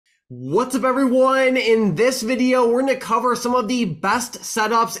What's up, everyone? In this video, we're going to cover some of the best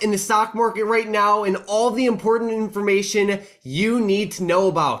setups in the stock market right now and all the important information you need to know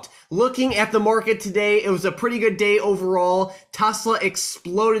about. Looking at the market today, it was a pretty good day overall. Tesla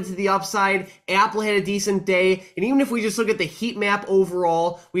exploded to the upside. Apple had a decent day. And even if we just look at the heat map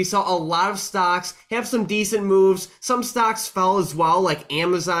overall, we saw a lot of stocks have some decent moves. Some stocks fell as well, like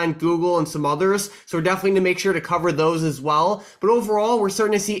Amazon, Google, and some others. So we're definitely going to make sure to cover those as well. But overall, we're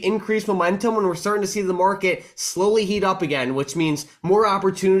starting to see increased momentum and we're starting to see the market slowly heat up again, which means more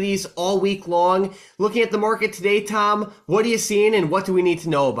opportunities all week long. Looking at the market today, Tom, what are you seeing and what do we need to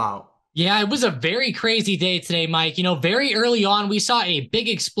know about? Yeah, it was a very crazy day today, Mike. Very early on, we saw a big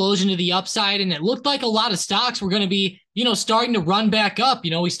explosion to the upside, and it looked like a lot of stocks were going to be, starting to run back up.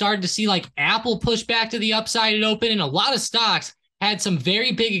 We started to see like Apple push back to the upside at open, and a lot of stocks had some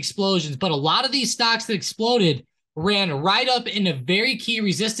very big explosions. But a lot of these stocks that exploded ran right up into very key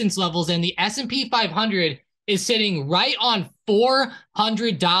resistance levels, and the S&P 500 is sitting right on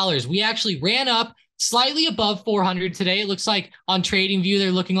 $400. We actually ran up slightly above 400 today. It looks like on TradingView,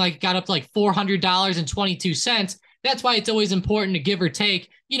 they're looking like it got up to like $400.22. That's why it's always important to give or take,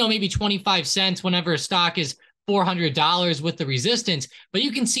 maybe 25 cents whenever a stock is $400 with the resistance. But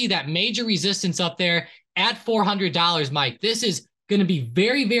you can see that major resistance up there at $400, Mike. This is going to be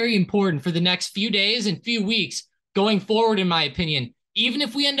very, very important for the next few days and few weeks going forward, in my opinion. Even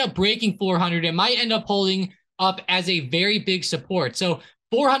if we end up breaking 400, it might end up holding up as a very big support. So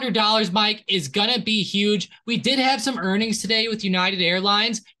 $400, Mike, is going to be huge. We did have some earnings today with United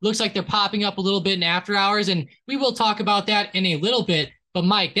Airlines. Looks like they're popping up a little bit in after hours, and we will talk about that in a little bit. But,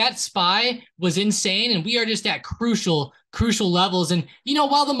 Mike, that SPY was insane, and we are just at crucial levels. And,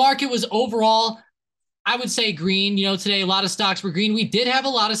 while the market was overall, I would say green, today a lot of stocks were green. We did have a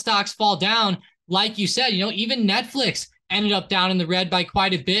lot of stocks fall down. Like you said, even Netflix ended up down in the red by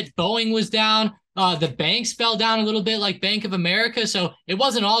quite a bit. Boeing was down. The banks fell down a little bit, like Bank of America. So it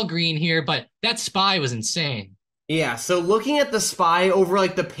wasn't all green here, but that SPY was insane. Yeah, so looking at the SPY over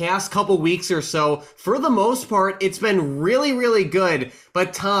like the past couple weeks or so, for the most part, it's been really, really good.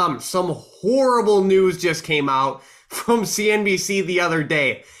 But Tom, some horrible news just came out from CNBC the other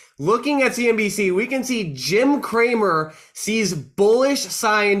day. Looking at CNBC, we can see Jim Cramer sees bullish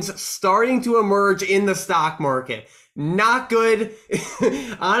signs starting to emerge in the stock market. Not good.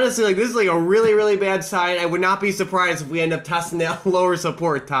 Honestly, like this is like a really, really bad sign. I would not be surprised if we end up testing that lower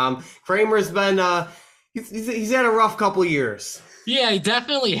support, Tom. Kramer's been he's had a rough couple years. Yeah, he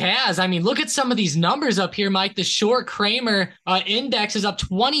definitely has. I mean, look at some of these numbers up here, Mike. The short Cramer index is up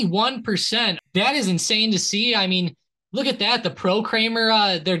 21%. That is insane to see. I mean, look at that. The pro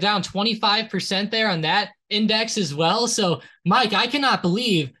Cramer, they're down 25% there on that index as well. So, Mike, I cannot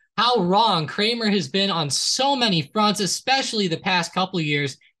believe how wrong Cramer has been on so many fronts, especially the past couple of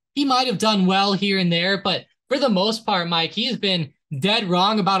years. He might have done well here and there, but for the most part, Mike, he has been dead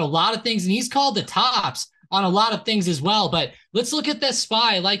wrong about a lot of things, and he's called the tops on a lot of things as well. But let's look at this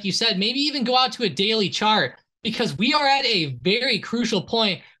SPY, like you said, maybe even go out to a daily chart, because we are at a very crucial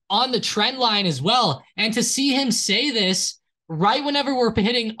point on the trend line as well. And to see him say this right whenever we're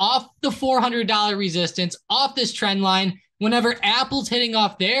hitting off the $400 resistance, off this trend line, whenever Apple's hitting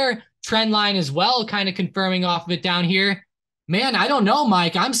off their trend line as well, kind of confirming off of it down here, man, I don't know,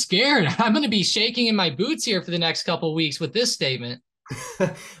 Mike. I'm scared. I'm going to be shaking in my boots here for the next couple of weeks with this statement.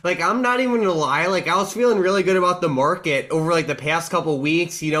 Like, I'm not even gonna lie, like I was feeling really good about the market over like the past couple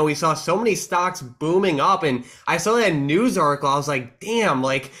weeks. We saw so many stocks booming up, and I saw that news article. I was like, damn,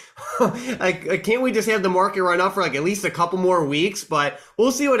 like like can't we just have the market run up for like at least a couple more weeks? But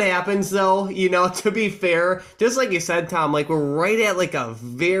we'll see what happens though. To be fair, just like you said, Tom, like we're right at like a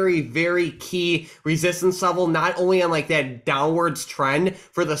very, very key resistance level, not only on like that downwards trend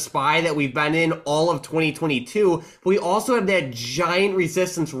for the SPY that we've been in all of 2022, but we also have that giant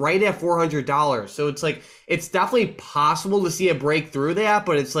resistance right at $400. So it's like, it's definitely possible to see a break through that,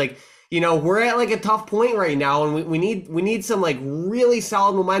 but it's like, we're at like a tough point right now, and we need some like really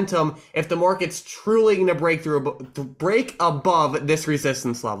solid momentum if the market's truly going to break above this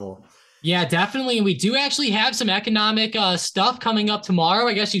resistance level. Yeah, definitely. And we do actually have some economic stuff coming up tomorrow.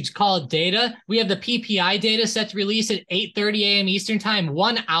 I guess you'd call it data. We have the PPI data set to release at 8:30 a.m. Eastern time,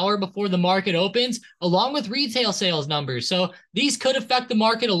 1 hour before the market opens, along with retail sales numbers. So these could affect the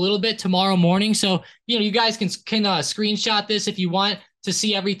market a little bit tomorrow morning. So, you guys can screenshot this if you want to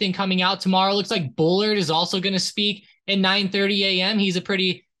see everything coming out tomorrow. Looks like Bullard is also going to speak at 9:30 a.m. He's a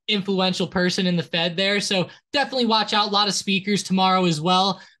pretty influential person in the Fed there. So definitely watch out. A lot of speakers tomorrow as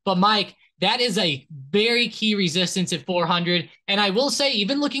well. But Mike, that is a very key resistance at 400. And I will say,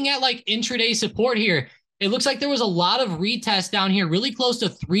 even looking at like intraday support here, it looks like there was a lot of retest down here, really close to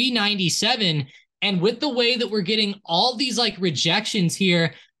 397. And with the way that we're getting all these like rejections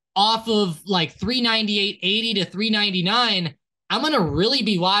here off of like 398.80 to 399, I'm going to really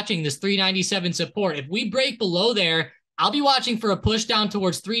be watching this 397 support. If we break below there, I'll be watching for a push down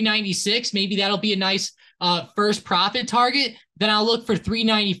towards 396. Maybe that'll be a nice first profit target. Then I'll look for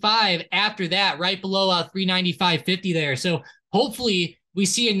 395 after that, right below 395.50 there. So hopefully we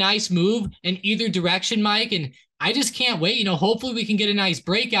see a nice move in either direction, Mike. And I just can't wait. Hopefully we can get a nice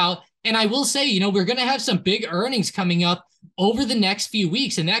breakout. And I will say, we're going to have some big earnings coming up over the next few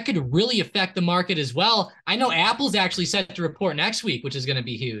weeks, and that could really affect the market as well. I know Apple's actually set to report next week, which is going to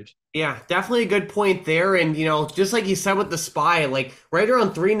be huge. Yeah, definitely a good point there. And, just like you said with the SPY, like right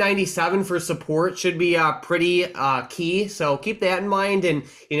around 397 for support should be pretty key. So keep that in mind. And,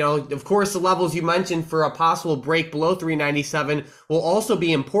 of course, the levels you mentioned for a possible break below 397 will also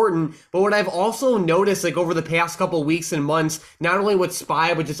be important. But what I've also noticed, like over the past couple weeks and months, not only with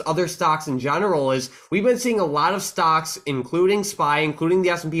SPY, but just other stocks in general, is we've been seeing a lot of stocks, including SPY, including the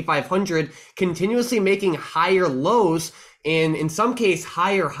S&P 500, continuously making higher lows, and in some case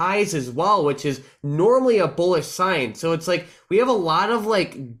higher highs as well, which is normally a bullish sign. So it's like we have a lot of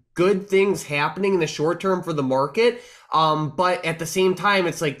like good things happening in the short term for the market. But at the same time,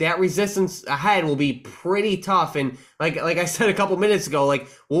 it's like that resistance ahead will be pretty tough. And like I said a couple minutes ago, like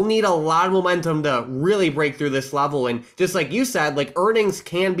we'll need a lot of momentum to really break through this level. And just like you said, like earnings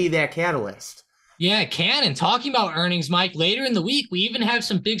can be that catalyst. Yeah, it can. And talking about earnings, Mike, later in the week, we even have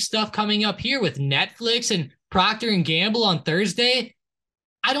some big stuff coming up here with Netflix and Procter and Gamble on Thursday.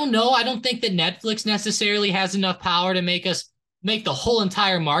 I don't know. I don't think that Netflix necessarily has enough power to make the whole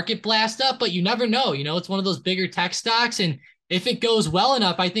entire market blast up, but you never know. It's one of those bigger tech stocks. And if it goes well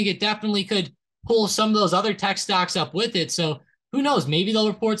enough, I think it definitely could pull some of those other tech stocks up with it. So who knows? Maybe they'll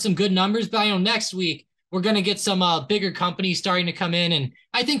report some good numbers, but next week we're going to get some bigger companies starting to come in. And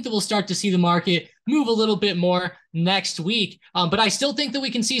I think that we'll start to see the market move a little bit more next week. But I still think that we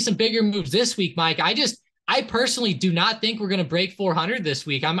can see some bigger moves this week, Mike. I personally do not think we're going to break 400 this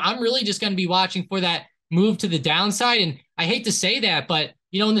week. I'm really just going to be watching for that move to the downside. And I hate to say that, but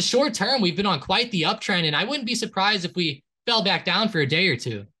in the short term, we've been on quite the uptrend, and I wouldn't be surprised if we fell back down for a day or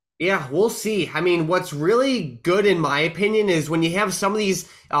two. Yeah, we'll see. I mean, what's really good in my opinion is when you have some of these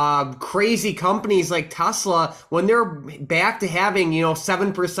crazy companies like Tesla, when they're back to having,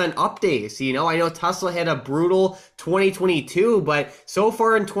 7% up days. I know Tesla had a brutal 2022, but so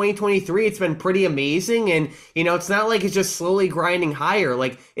far in 2023, it's been pretty amazing. And, it's not like it's just slowly grinding higher.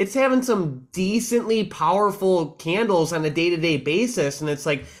 Like it's having some decently powerful candles on a day-to-day basis. And it's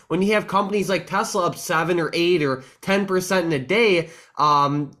like when you have companies like Tesla up 7 or 8 or 10% in a day,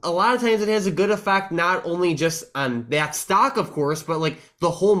 a lot of times it has a good effect, not only just on that stock, of course, but like the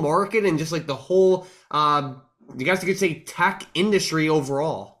whole market and just like the whole, I guess you could say tech industry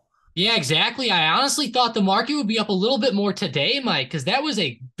overall. Yeah, exactly. I honestly thought the market would be up a little bit more today, Mike, because that was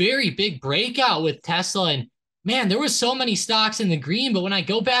a very big breakout with Tesla. And man, there was so many stocks in the green, but when I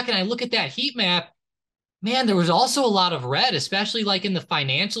go back and I look at that heat map, man, there was also a lot of red, especially like in the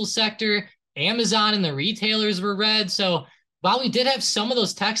financial sector. Amazon and the retailers were red. So while we did have some of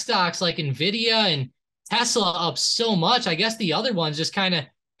those tech stocks like NVIDIA and Tesla up so much, I guess the other ones just kind of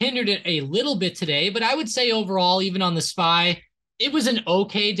hindered it a little bit today. But I would say overall, even on the SPY, it was an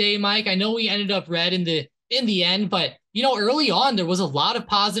okay day, Mike. I know we ended up red in the end, but early on there was a lot of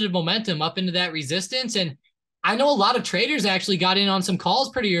positive momentum up into that resistance. And I know a lot of traders actually got in on some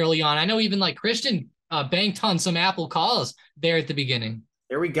calls pretty early on. I know even like Christian banked on some Apple calls there at the beginning.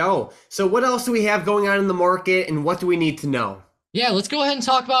 There we go. So what else do we have going on in the market, and what do we need to know? Yeah, let's go ahead and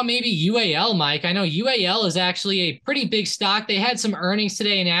talk about maybe UAL, Mike. I know UAL is actually a pretty big stock. They had some earnings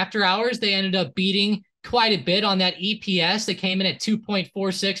today in after hours. They ended up beating quite a bit on that EPS. They came in at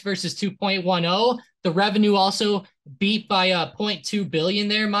 2.46 versus 2.10. The revenue also beat by 0.2 billion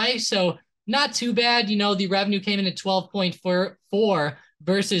there, Mike. So not too bad. The revenue came in at 12.4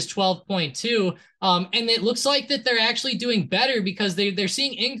 versus 12.2. And it looks like that they're actually doing better because they're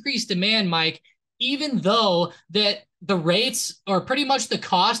seeing increased demand, Mike, even though that the rates or pretty much the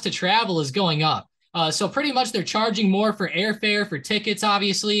cost to travel is going up. So pretty much they're charging more for airfare, for tickets,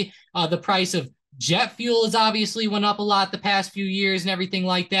 obviously. The price of jet fuel has obviously went up a lot the past few years and everything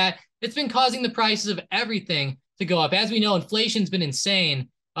like that. It's been causing the prices of everything to go up. As we know, inflation's been insane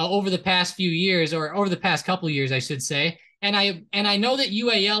over the past few years, or over the past couple of years, I should say. And I know that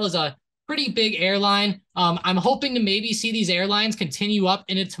UAL is a pretty big airline. I'm hoping to maybe see these airlines continue up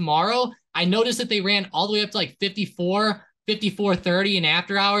into tomorrow. I noticed that they ran all the way up to like 54.30 in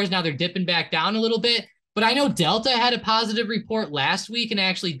after hours. Now they're dipping back down a little bit. But I know Delta had a positive report last week and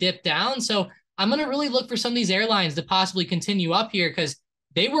actually dipped down. So I'm going to really look for some of these airlines to possibly continue up here because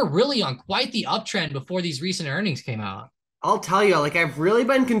they were really on quite the uptrend before these recent earnings came out. I'll tell you, like I've really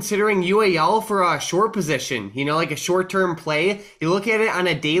been considering UAL for a short position, like a short-term play. You look at it on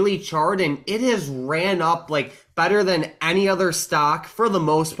a daily chart and it has ran up like better than any other stock for the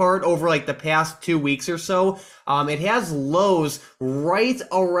most part over like the past 2 weeks or so. It has lows right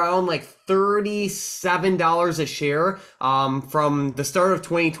around like $37 a share from the start of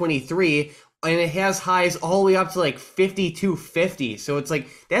 2023, and it has highs all the way up to like 52.50. So it's like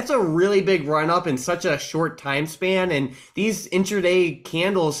that's a really big run up in such a short time span, and these intraday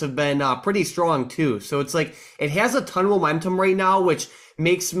candles have been pretty strong too. So it's like it has a ton of momentum right now, which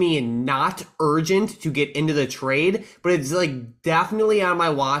makes me not urgent to get into the trade, but it's like definitely on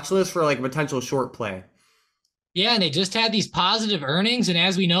my watch list for like a potential short play. Yeah, and they just had these positive earnings, and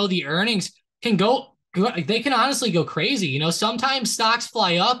as we know, the earnings can they can honestly go crazy. Sometimes stocks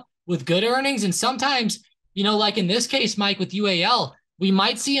fly up with good earnings, and sometimes, like in this case, Mike, with UAL, we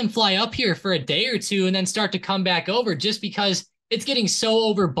might see them fly up here for a day or two and then start to come back over just because it's getting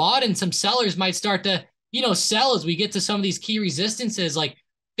so overbought, and some sellers might start to, sell as we get to some of these key resistances like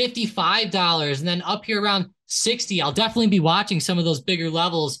 $55 and then up here around 60. I'll definitely be watching some of those bigger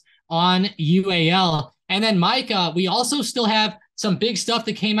levels on UAL. And then, Mike, we also still have some big stuff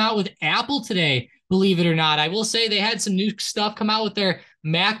that came out with Apple today, believe it or not. I will say they had some new stuff come out with their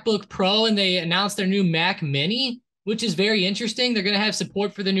MacBook Pro, and they announced their new Mac Mini, which is very interesting. They're going to have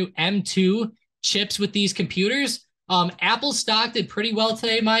support for the new M2 chips with these computers. Apple stock did pretty well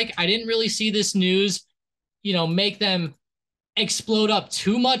today, Mike. I didn't really see this news, make them explode up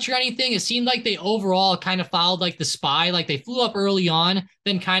too much or anything. It seemed like they overall kind of followed like the SPY, like they flew up early on,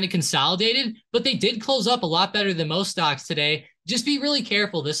 then kind of consolidated, but they did close up a lot better than most stocks today. Just be really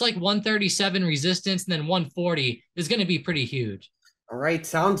careful. This like 137 resistance and then 140 is going to be pretty huge. All right,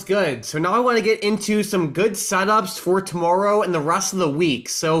 sounds good. So now I want to get into some good setups for tomorrow and the rest of the week.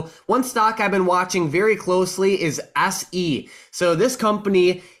 So one stock I've been watching very closely is SE. So this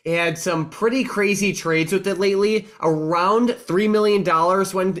company had some pretty crazy trades with it lately. Around $3 million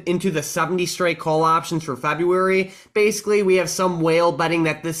went into the 70 strike call options for February. Basically, we have some whale betting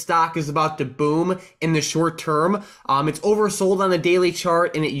that this stock is about to boom in the short term. It's oversold on the daily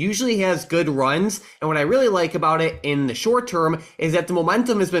chart, and it usually has good runs. And what I really like about it in the short term is that the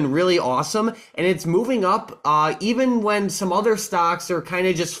momentum has been really awesome, and it's moving up even when some other stocks are kind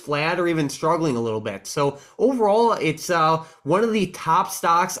of just flat or even struggling a little bit. So overall, it's one of the top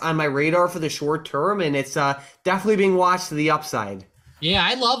stocks on my radar for the short term, and it's definitely being watched to the upside. Yeah,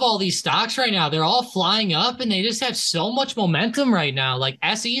 I love all these stocks right now. They're all flying up and they just have so much momentum right now. Like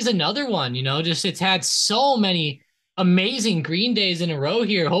SE is another one, just it's had so many amazing green days in a row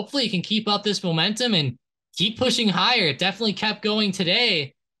here. Hopefully it can keep up this momentum and keep pushing higher. It definitely kept going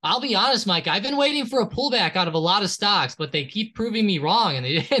today. I'll be honest, Mike, I've been waiting for a pullback out of a lot of stocks, but they keep proving me wrong,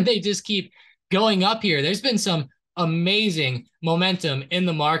 and they just keep going up here. There's been some amazing momentum in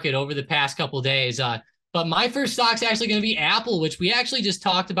the market over the past couple of days. But my first stock's actually going to be Apple, which we actually just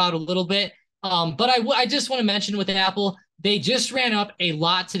talked about a little bit. But I just want to mention with Apple, they just ran up a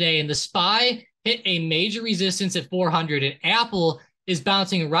lot today, and the SPY hit a major resistance at 400, and Apple is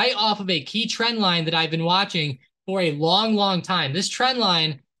bouncing right off of a key trend line that I've been watching for a long, long time. This trend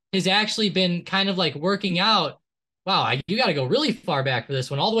line has actually been kind of like working out. Wow, you got to go really far back for this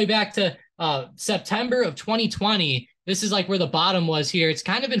one, all the way back to September of 2020. This is like where the bottom was here. It's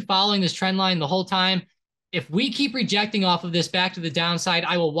kind of been following this trend line the whole time. If we keep rejecting off of this back to the downside,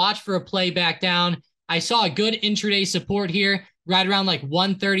 I will watch for a play back down. I saw a good intraday support here, right around like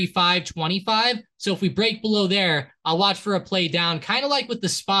 135.25. So if we break below there, I'll watch for a play down, kind of like with the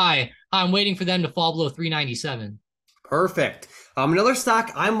SPY. I'm waiting for them to fall below 397. Perfect. Another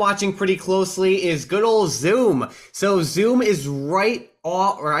stock I'm watching pretty closely is good old Zoom. So Zoom is right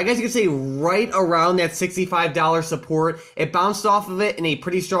off, or I guess you could say right around that $65 support. It bounced off of it in a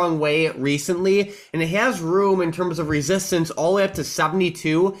pretty strong way recently, and it has room in terms of resistance all the way up to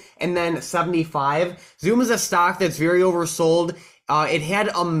 72 and then 75. Zoom is a stock that's very oversold. It had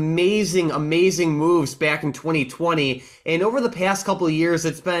amazing, amazing moves back in 2020. And over the past couple of years,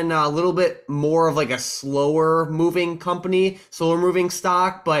 it's been a little bit more of like a slower moving company, slower moving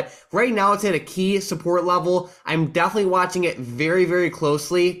stock. But right now it's at a key support level. I'm definitely watching it very, very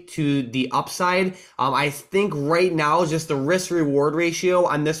closely to the upside. I think right now just the risk reward ratio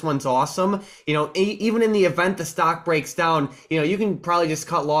on this one's awesome. Even in the event the stock breaks down, you can probably just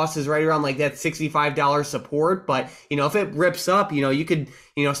cut losses right around like that $65 support. But, if it rips up, you could,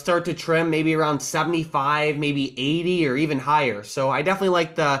 start to trim maybe around 75, maybe 80 or even higher. So I definitely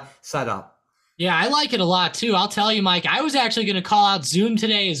like the setup. Yeah, I like it a lot too. I'll tell you, Mike, I was actually going to call out Zoom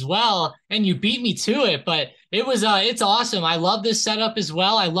today as well, and you beat me to it, but it's awesome. I love this setup as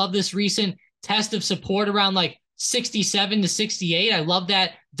well. I love this recent test of support around like 67 to 68. I love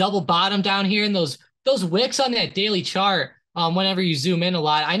that double bottom down here and those wicks on that daily chart. Whenever you zoom in a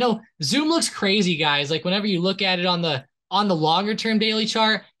lot, I know Zoom looks crazy, guys. Like whenever you look at it on the longer term daily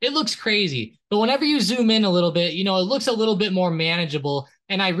chart, it looks crazy. But whenever you zoom in a little bit, it looks a little bit more manageable.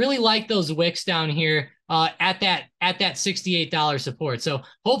 And I really like those wicks down here at that $68 support. So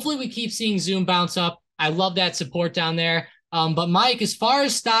hopefully we keep seeing Zoom bounce up. I love that support down there. But Mike, as far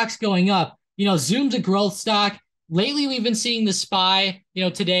as stocks going up, Zoom's a growth stock. Lately, we've been seeing the SPY,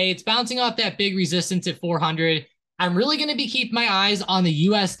 today it's bouncing off that big resistance at 400. I'm really going to be keeping my eyes on the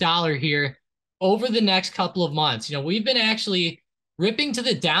US dollar here over the next couple of months. We've been actually ripping to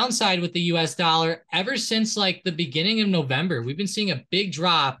the downside with the US dollar ever since like the beginning of November. We've been seeing a big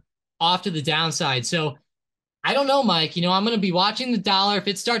drop off to the downside. So I don't know, Mike. I'm going to be watching the dollar. If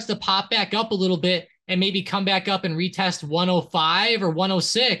it starts to pop back up a little bit and maybe come back up and retest 105 or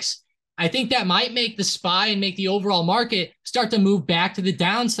 106, I think that might make the SPY and make the overall market start to move back to the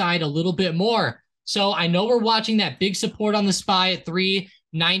downside a little bit more. So I know we're watching that big support on the SPY at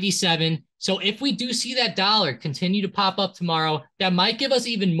 397. So if we do see that dollar continue to pop up tomorrow, that might give us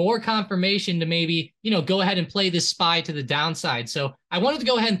even more confirmation to maybe, go ahead and play this SPY to the downside. So I wanted to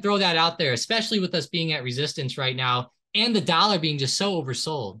go ahead and throw that out there, especially with us being at resistance right now and the dollar being just so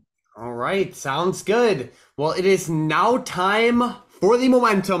oversold. All right, sounds good. Well, it is now time for the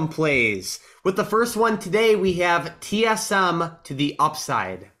momentum plays. With the first one today, we have TSM to the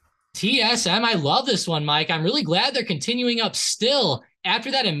upside. TSM, I love this one, Mike. I'm really glad they're continuing up still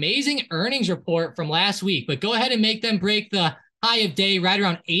after that amazing earnings report from last week. But go ahead and make them break the high of day right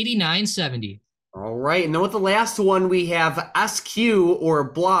around 89.70. All right, and then with the last one, we have SQ or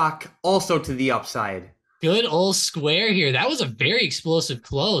block also to the upside. Good old square here. That was a very explosive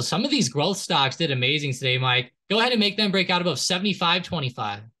close. Some of these growth stocks did amazing today, Mike. Go ahead and make them break out above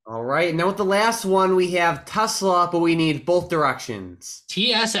 75.25. All right, now with the last one, we have Tesla, but we need both directions.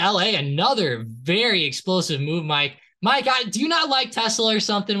 TSLA, another very explosive move, Mike. Mike, do you not like Tesla or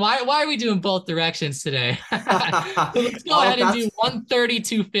something? Why are we doing both directions today? Let's go ahead and do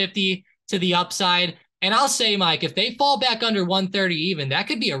 132.50 to the upside. And I'll say, Mike, if they fall back under 130 even, that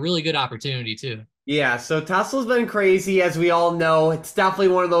could be a really good opportunity too. Yeah, so Tesla's been crazy, as we all know. It's definitely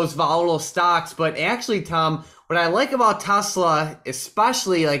one of those volatile stocks. But actually, Tom, what I like about Tesla,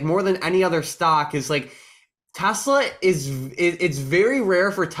 especially like more than any other stock, is like Tesla it's very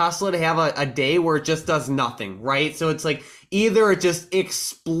rare for Tesla to have a day where it just does nothing, right? So it's like either it just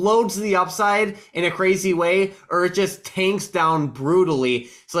explodes to the upside in a crazy way or it just tanks down brutally.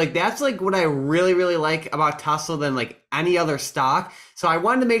 So like that's like what I really, really like about Tesla than like any other stock. So I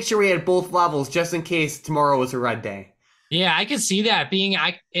wanted to make sure we had both levels just in case tomorrow was a red day. Yeah, I could see that being,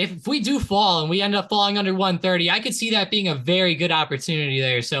 if we do fall and we end up falling under 130, I could see that being a very good opportunity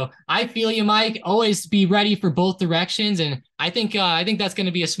there. So I feel you, Mike. Always be ready for both directions, and I think that's going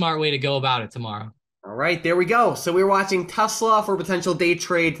to be a smart way to go about it tomorrow. All right, there we go. So we're watching Tesla for potential day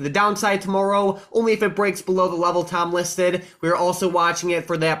trade to the downside tomorrow, only if it breaks below the level Tom listed. We're also watching it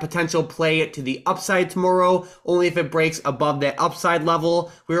for that potential play to the upside tomorrow, only if it breaks above that upside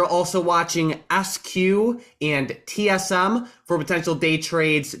level. We're also watching SQ and TSM for potential day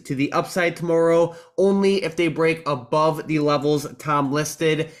trades to the upside tomorrow, only if they break above the levels Tom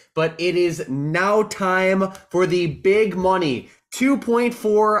listed. But it is now time for the big money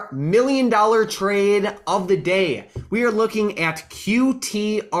 $2.4 million trade of the day. We are looking at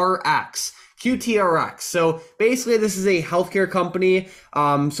QTRX. QTRX. So basically, this is a healthcare company.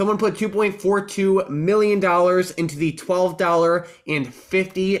 Someone put $2.42 million into the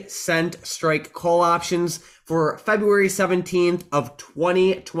 $12.50 strike call options for February 17th of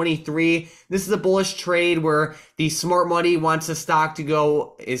 2023. This is a bullish trade where the smart money wants the stock to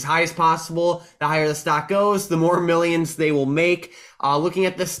go as high as possible. The higher the stock goes, the more millions they will make. Looking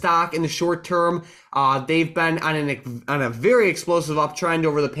at the stock in the short term, they've been on a very explosive uptrend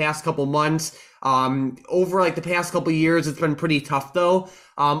over the past couple months. Over like the past couple years, it's been pretty tough though.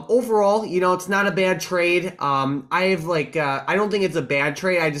 Overall, it's not a bad trade. I don't think it's a bad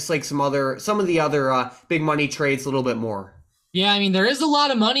trade. I just like some of the other big money trades a little bit more. Yeah, I mean, there is a lot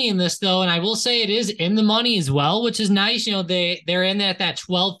of money in this though, and I will say it is in the money as well, which is nice. They're in that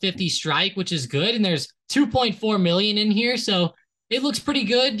 1250 strike, which is good, and there's 2.4 million in here, so it looks pretty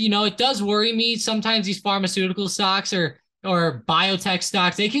good. It does worry me sometimes these pharmaceutical stocks or biotech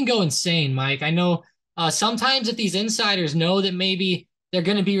stocks, they can go insane, Mike. I know sometimes if these insiders know that maybe they're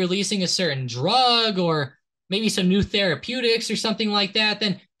going to be releasing a certain drug or maybe some new therapeutics or something like that,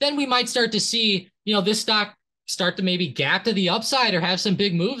 then then we might start to see, this stock start to maybe gap to the upside or have some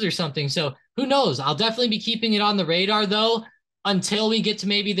big moves or something. So who knows? I'll definitely be keeping it on the radar though until we get to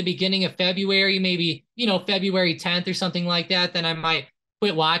maybe the beginning of February, maybe, February 10th or something like that. Then I might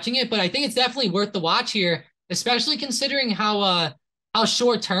quit watching it. But I think it's definitely worth the watch here, especially considering how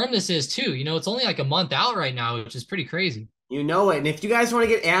short term this is too. It's only like a month out right now, which is pretty crazy. You know it. And if you guys want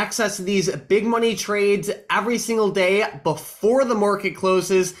to get access to these big money trades every single day before the market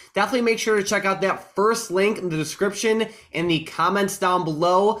closes, definitely make sure to check out that first link in the description and the comments down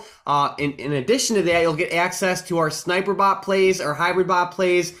below. In addition to that, you'll get access to our sniper bot plays, our hybrid bot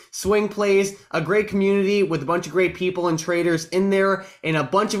plays, swing plays, a great community with a bunch of great people and traders in there, and a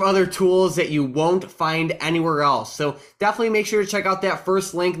bunch of other tools that you won't find anywhere else. So definitely make sure to check out that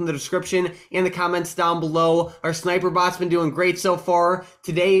first link in the description and the comments down below. Our sniper bot's been doing great so far.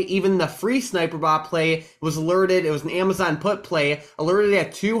 Today, even the free sniper bot play was alerted. It was an Amazon put play, alerted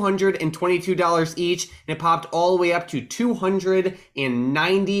at $222 each, and it popped all the way up to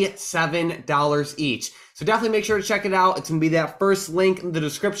 $297 each. So definitely make sure to check it out. It's going to be that first link in the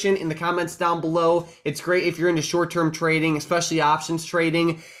description, in the comments down below. It's great if you're into short-term trading, especially options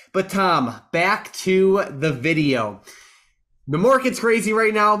trading. But Tom, back to the video. The market's crazy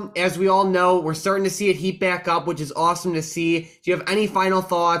right now. As we all know, we're starting to see it heat back up, which is awesome to see. Do you have any final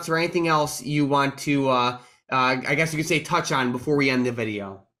thoughts or anything else you want to, I guess you could say, touch on before we end the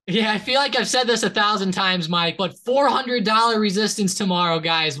video? Yeah, I feel like I've said this 1,000 times, Mike, but $400 resistance tomorrow,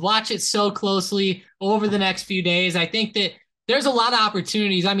 guys. Watch it so closely over the next few days. I think that there's a lot of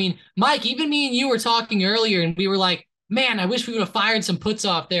opportunities. I mean, Mike, even me and you were talking earlier, and we were like, man, I wish we would have fired some puts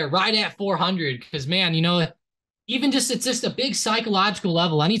off there right at 400 because, man, even just it's just a big psychological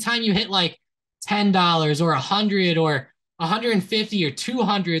level. Anytime you hit like $10 or 100 or 150 or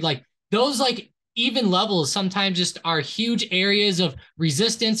 200, like those like even levels sometimes just are huge areas of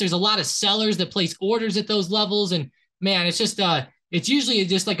resistance. There's a lot of sellers that place orders at those levels, and man, it's just it's usually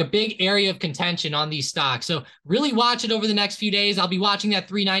just like a big area of contention on these stocks. So really watch it over the next few days. I'll be watching that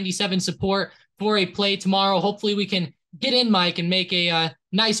 397 support for a play tomorrow. Hopefully we can get in, Mike, and make a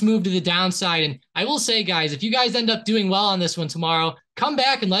nice move to the downside. And I will say, guys, if you guys end up doing well on this one tomorrow, come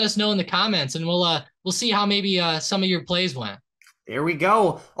back and let us know in the comments, and we'll see how maybe some of your plays went. There we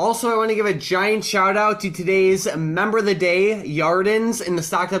go. Also, I want to give a giant shout out to today's member of the day, Yardens, in the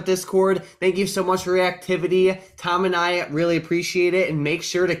StockedUp Discord. Thank you so much for your activity. Tom and I really appreciate it, and make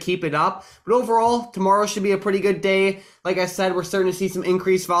sure to keep it up. But overall, tomorrow should be a pretty good day. Like I said, we're starting to see some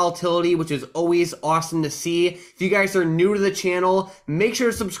increased volatility, which is always awesome to see. If you guys are new to the channel, make sure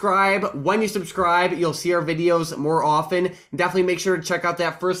to subscribe. When you subscribe, you'll see our videos more often. And definitely make sure to check out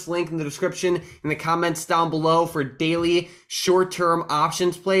that first link in the description in the comments down below for daily short-term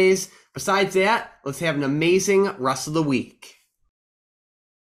options plays. Besides that, let's have an amazing rest of the week.